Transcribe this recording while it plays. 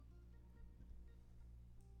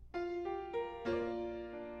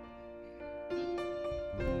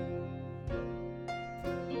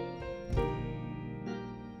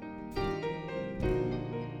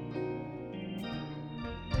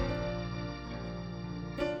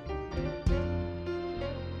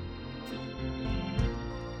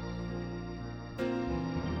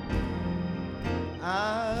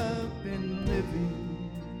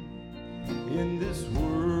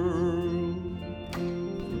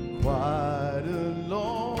quite a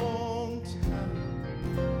long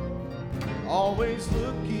time, always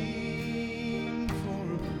looking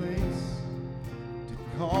for a place to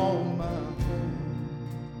call my home.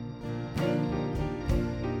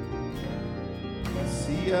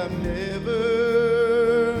 See, I've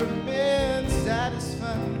never been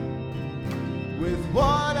satisfied with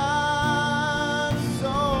what I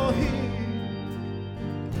saw here.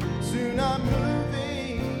 Soon I'm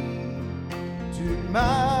moving to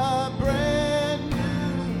my brand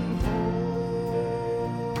new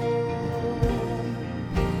home.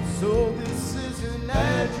 So this is an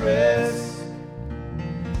address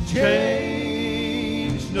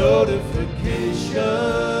change notification.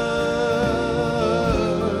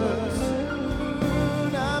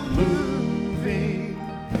 Soon I'm moving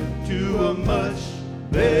to a much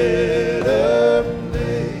better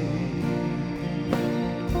place.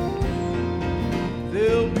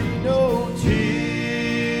 There'll be no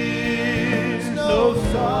tears, no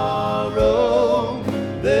sorrow.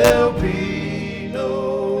 There'll be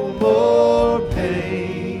no more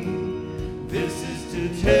pain. This is to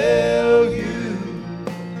tell you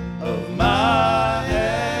of my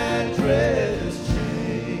address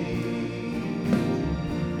change.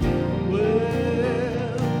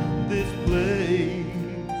 Well, this place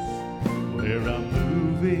where I'm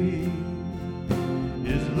moving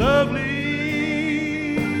is lovely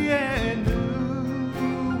and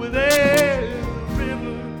new, with a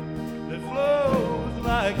river that flows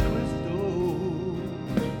like crystal,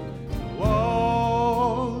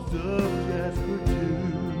 walls of jasper too.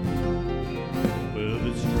 Well,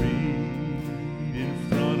 the street in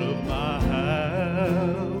front of my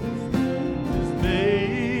house is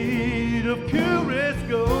made of purest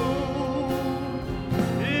gold.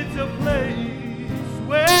 It's a place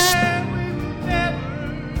where we will never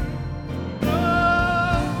go.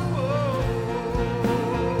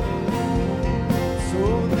 So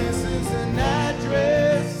this is an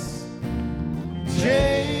address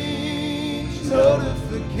change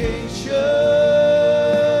notification.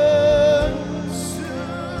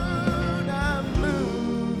 Soon I'm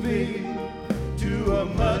moving to a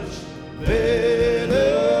much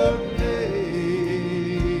better place.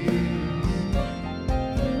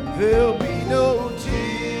 There'll be no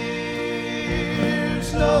tears,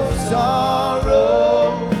 no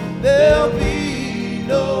sorrow. There'll be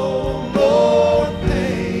no more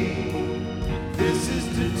pain. This is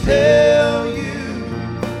to tell you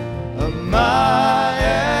of my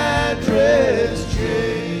address change.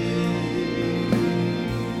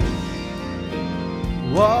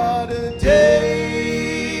 What a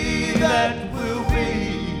day that will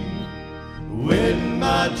be when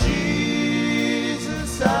my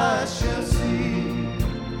Jesus I shall see.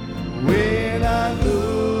 When I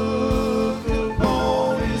look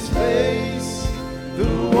upon his face, the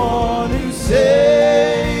one who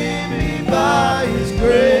saved me by his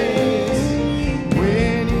grace.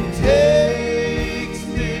 When he takes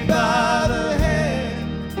me by the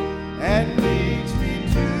hand and leads me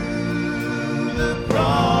to the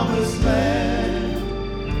promised land.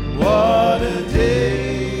 What a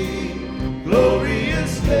day,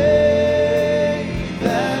 glorious day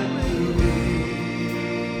that will be.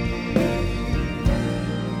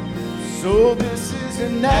 So this is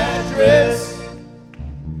an address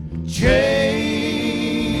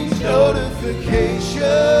change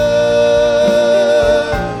notification.